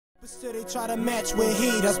Still they try to match with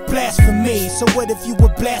he, that's blasphemy. So what if you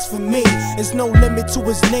were blasphemy? There's no limit to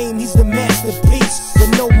his name, he's the masterpiece.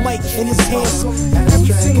 With no mic in his hands.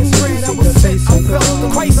 Every single friend I was sick, I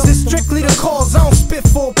felt Christ is strictly the cause. I don't spit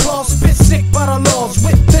for applause, spit sick by the laws.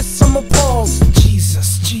 With this I'm appalled.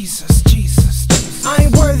 Jesus, Jesus, Jesus, Jesus. I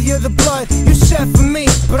ain't worthy of the blood you shed for me,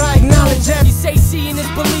 but I acknowledge that. You say seeing is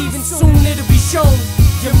believing, soon it'll be shown.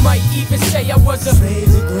 You might even say I was a slave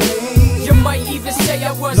to grace. You might even say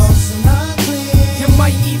I was lost and unclean. You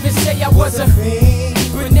might even say I was a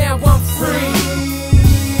but now I'm free.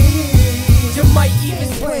 You might even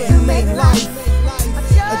say you make life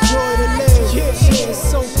a joy to live. Yeah, it's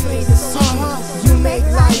so plain to see. You make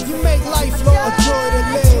life, Lord, a joy to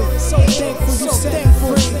live. So thankful, you set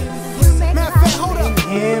free. Matter of fact, hold up.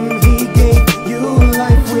 Him, he gave you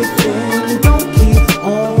life within. Don't keep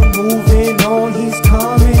on moving on. He's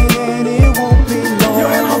coming and it won't be long. Yo,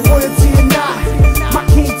 am I royalty or not? My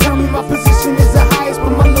king tell me my position is the highest,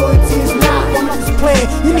 but my loyalty is not. I'm just playing.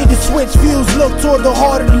 You need to switch views, look toward the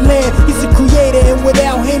heart of the land. He's a creator, and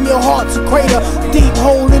without him, your heart's a crater. Deep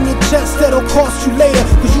hole in your chest that'll cost you later.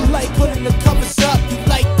 Cause you like putting the covers up, you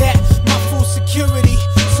like that. My full security.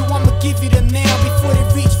 So I'ma give you them now before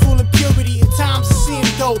they reach full impurity. At times I see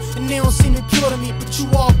them go, and they don't seem impure to me. But you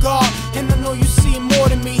are God, and I know you see more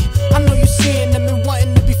than me. I know you seeing them and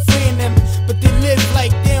wanting to be freeing them, but they live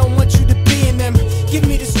like they don't want you to be in them. Give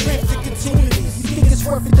me the strength to continue this. You think it's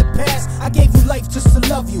worth it to pass? I gave you life just to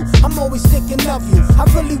love you. I'm always thinking of you. I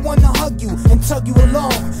really wanna hug you and tug you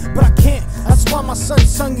along, but I can't. That's why my son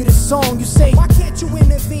sung you this song. You say, why can't you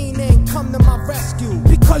intervene and come to my rescue?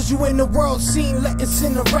 Because you in the world scene, letting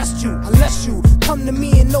sin arrest you. Unless you come to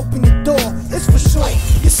me and open your door, it's for sure.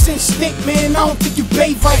 Your sin stink, man, I don't think you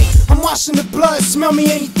bathe right. I'm washing the blood, smell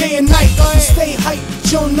me any day and night. You stay hype, but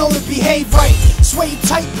you don't know to behave right. Swear you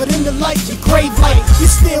tight, but in the light, your grave light. You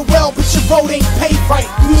steer well, but your road ain't paved right.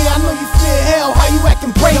 Yeah, I know you fear hell, how you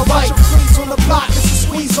acting brave like? Freeze on the block, it's a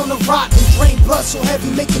squeeze on the rock. And drain blood so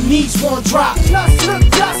heavy, make your knees wanna drop. Lust, look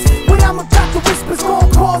dust, when I'm about to whisper's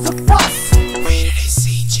gonna cause a fuss. Where do they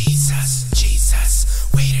see Jesus? Jesus.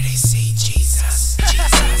 Where do they see Jesus?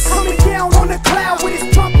 Jesus. Coming down on the cloud with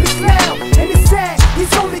his trumpets loud. And it's sad,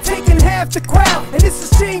 he's only taking half the crowd. And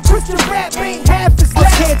it's a shame Christian rap ain't half as loud. I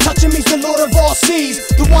can't touch him, he's the Lord of all seas.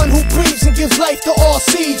 The one who breathes and gives life to all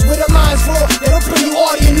seeds. With a lines raw, that'll bring you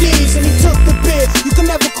all to your knees. And he took the bid, you can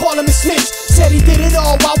never call him a snitch. Said he did it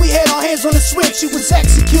all while we had our hands on the switch. He was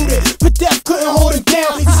executed, but death couldn't hold him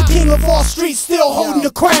down. He's the king of all streets, still holding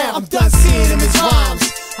the crown. I'm done seeing him as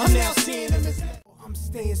rhymes, I'm now seeing him as I'm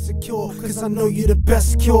staying secure, cause I know you're the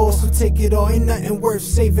best cure. So take it all, ain't nothing worth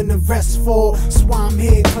saving the rest for. So why I'm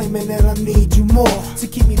here claiming that I need you more, to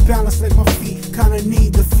keep me balanced like my feet kinda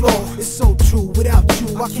need the floor. It's so true, without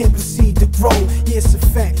you I can't proceed to grow. Yeah, it's a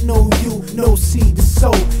fact, no you, no seed to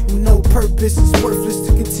sow. With no purpose, it's worthless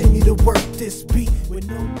to continue to work this beat with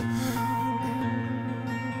no...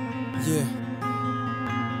 Yeah.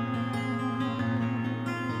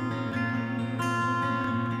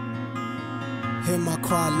 Hear my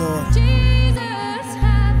cry, Lord. Jesus,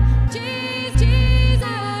 have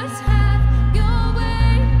your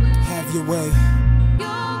way. Have your way.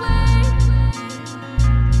 Your way.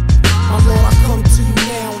 My Lord, I come to you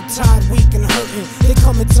now, I'm tired, weak, and hurting. They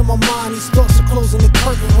come into my mind, these thoughts are closing the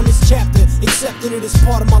curtain on this chapter, accepting it as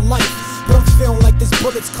part of my life. But I'm feeling like there's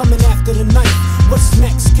bullets coming after the knife. What's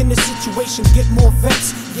next? Can this situation get more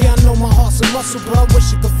vexed? Yeah, I know my heart's a muscle, but I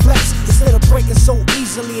wish it could flex. Instead of breaking so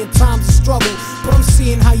easily in times of struggle. But I'm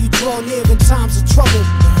seeing how you draw near in times of trouble.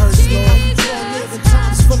 It hurts, Lord. You draw near in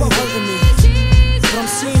times of trouble. It's really hurting me. But I'm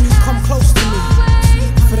seeing you come close to me.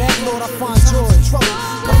 For that, Lord, I find joy.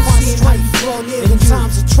 But I'm seeing how you draw near in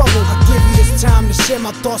times of trouble. I give you this time to share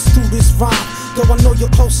my thoughts through this rhyme. Though I know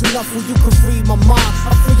you're close enough where you can read my mind.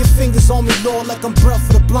 I feel your fingers on me, Lord, like I'm breath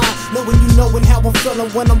for the blind. Knowing you knowing how I'm feeling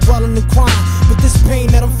when I'm dwelling and crying. But this pain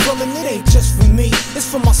that I'm feeling, it ain't just for me. It's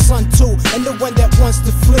for my son too, and the one that wants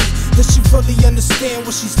to flee. Does she really understand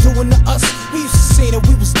what she's doing to us? We used to say that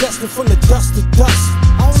we was destined from the dust to dust.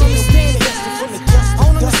 I don't understand it. I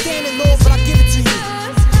don't understand it, Lord, but I give it to you.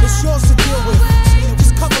 It's yours to deal with.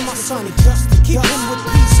 Just cover my son and dust to keep him with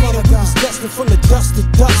peace. Say that we was destined from the dust to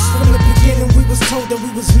dust. From the beginning we was told that we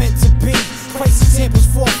was meant to be Christ examples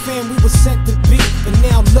for a fan we were sent to be. And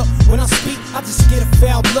now look, when I speak, I just get a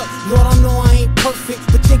foul look. Lord, I know I ain't perfect,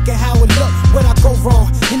 but think of how it look. Where'd I go wrong?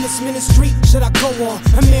 In this ministry, should I go on?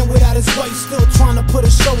 A man without his wife, still trying to put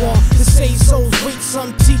a show on. To save souls, reach some,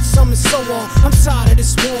 teach some, and so on. I'm tired of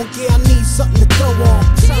this war, yeah, I need something to throw on.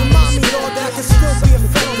 Remind me, Lord, that I can still be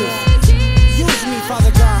effective. Use me,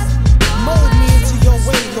 Father God. Mold me into your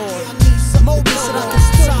way, Lord. Mold me so that I can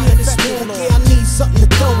still be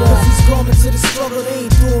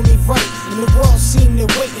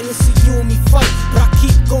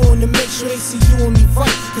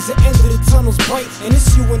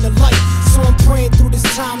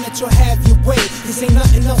you'll have your way. Cause ain't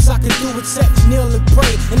nothing else I can do except kneel and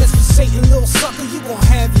pray. And as for Satan, little sucker, you gon'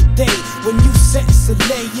 have your day when you sentence to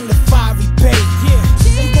lay in the fiery bay. Yeah,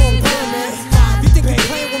 you gon' burn, man. You think you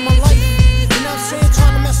playing with my life? You know what I'm saying?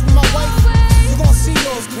 Trying to mess with my wife? You gon' see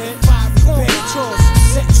yours, kid. You gon' get yours.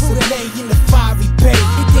 Sentenced to lay in the fiery bay.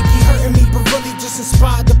 You think he hurting me, but really just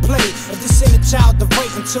inspired to play. If this ain't a child to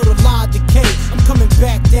wait until the line decay, I'm coming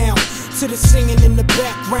back down to the singing in the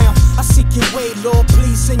background. I seek your way, Lord,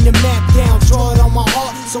 please send your map down. Draw it on my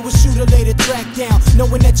heart, so it's you to lay the track down.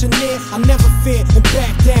 Knowing that you're near, I never fear and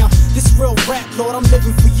back down. This real rap, Lord, I'm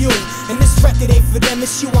living for you. And this record ain't for them,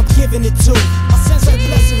 it's you I'm giving it to. My sense of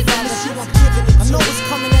blessing, God, it's you I'm giving it to. I know it's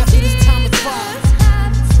coming after this time of trial.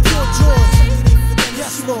 Pure joy,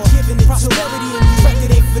 yes, Lord, giving it prosperity in you.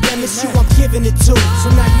 Record ain't for them, it's you I'm giving it to. So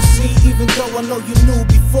now you see, even though I know you knew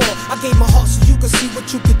before, I gave my heart so you could see what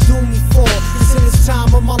you could do me for. Cause in this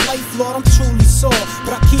time of my life, Lord, I'm truly sore,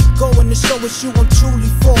 but I keep going to show it's you I'm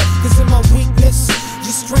truly for. Cause in my weakness,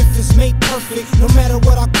 your strength is made perfect. No matter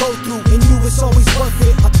what I go through, in you it's always worth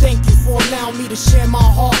it. I thank you for allowing me to share my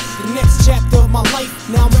heart. The next chapter of my life,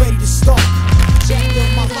 now I'm ready to start. Chapter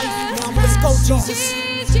of my life, now I'm ready to go, Jesus.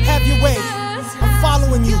 Have your way, I'm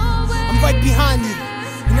following you, I'm right behind you.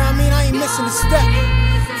 You know what I mean? I ain't missing a step.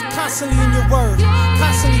 Constantly in your word,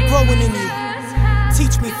 constantly growing in you.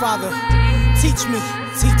 Teach me, Father, teach me,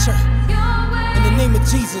 teacher. In the name of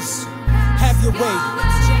Jesus, have your way.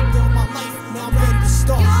 Next chapter of my life, now I'm ready to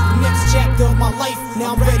start. The next chapter of my life,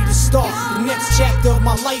 now I'm ready to start. The next chapter of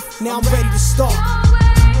my life, now I'm ready to start.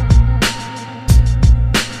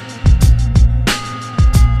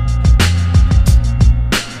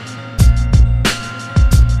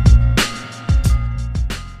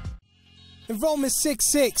 In Romans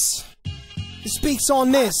 6:6, it speaks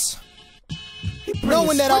on this.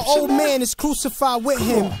 Knowing that our old man is crucified with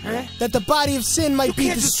him, that the body of sin might be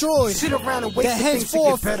destroyed, that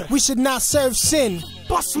henceforth we should not serve sin.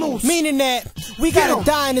 Meaning that we gotta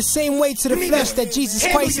die in the same way to the flesh that Jesus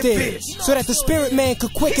Christ did, so that the spirit man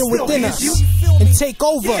could quicken within us and take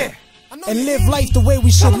over and live life the way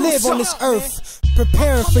we should live on this earth,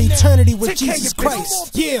 preparing for eternity with Jesus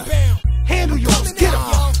Christ. Yeah, handle yours, get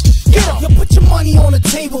up. Yo, put your money on the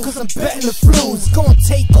table, cause I'm betting the flu's gonna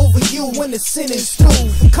take over you when the sin is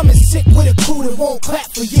through. Come and sit with a crew that won't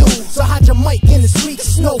clap for you, so hide your mic in the streets,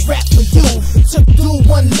 it's no rap for you. Took through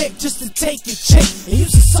one lick just to take your chick, and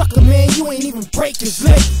you's a sucker, man, you ain't even break his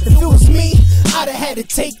leg. If it was me, I'd have had to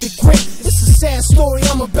take the grip. It's a sad story,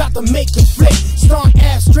 I'm about to make it flip. Strong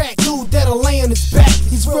abstract dude that'll lay on his back.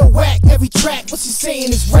 He's real whack, every track, what's he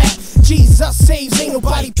saying is rap. Jesus saves, ain't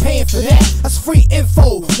nobody paying for that. That's free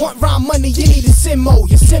info, want rhyme money, you need a Simo,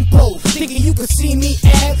 you're simple. Thinking you could see me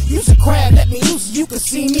add, use a crab, let me use you could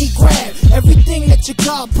see me grab. Everything that your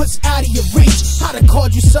God puts out of your reach. I'd have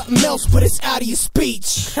called you something else, but it's out of your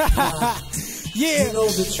speech. Yeah,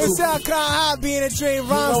 it sound kinda hot being a Dre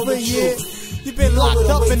rhymes for you. You've been locked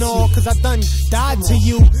up and all, cause I done died to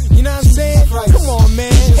you. You know what I'm saying? Come on,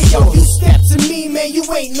 man. Hey, yo, you step to me, man, you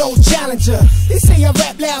ain't no challenger. They say I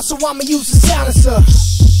rap loud, so I'ma use a silencer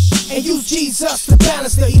and use Jesus to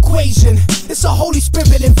balance the equation. It's a Holy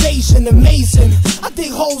Spirit invasion, amazing. I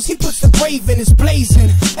dig holes, he puts the grave in, it's blazing.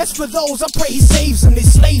 As for those, I pray he saves them, they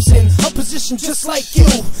slaves in a position just like you.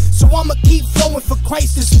 So I'ma keep flowing for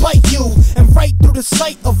Christ despite you, and right through the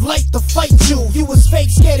sight of light to fight you. You was fake,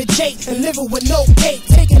 scared of Jake, and living with no cake,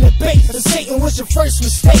 taking the bait, and Satan was your first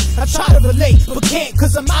mistake. I try to relate, but can't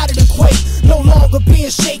cause I'm out of the quake. No longer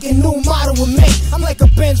being shaken, new model with me. I'm like a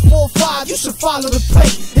Benz 4-5, you should follow the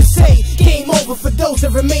plate. And say, game over for those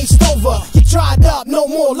that remain stover. You dried up, no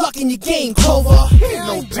more luck in your game, Clover.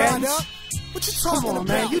 No Benz. What you talking about,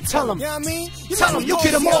 man? You tell him. You know what I mean? You tell him, you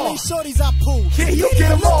get them all. Shorties I pull. Yeah, you get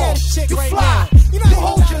them all. You right fly. Now. You know you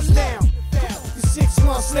hold just down. 6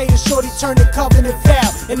 months later, shorty turned the covenant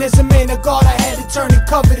vow. And as a man of God, I had to turn and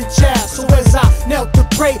cover the child. So as I knelt to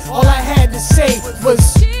pray, all I had to say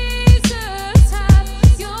was, Jesus,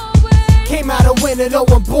 have your way. came out a winner, though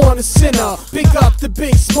I'm born a sinner. Big up the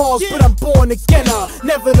big smalls, but I'm born again.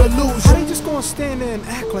 Never to lose. How you just gonna stand there and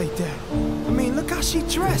act like that? I mean, look how she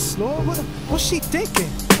dressed, Lord. What's she thinking?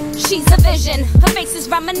 She's a vision, her face is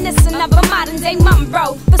reminiscent of a modern day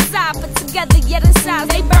Monroe. Facade put together, yet inside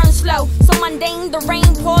they burn slow. So mundane, the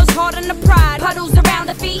rain pours hard on the pride. Puddles around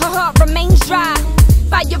her feet, her heart remains dry.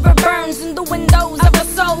 Fire burns in the windows of her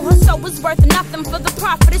soul. Her soul is worth nothing for the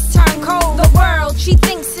prophet is turned cold. The world, she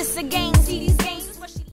thinks it's a game.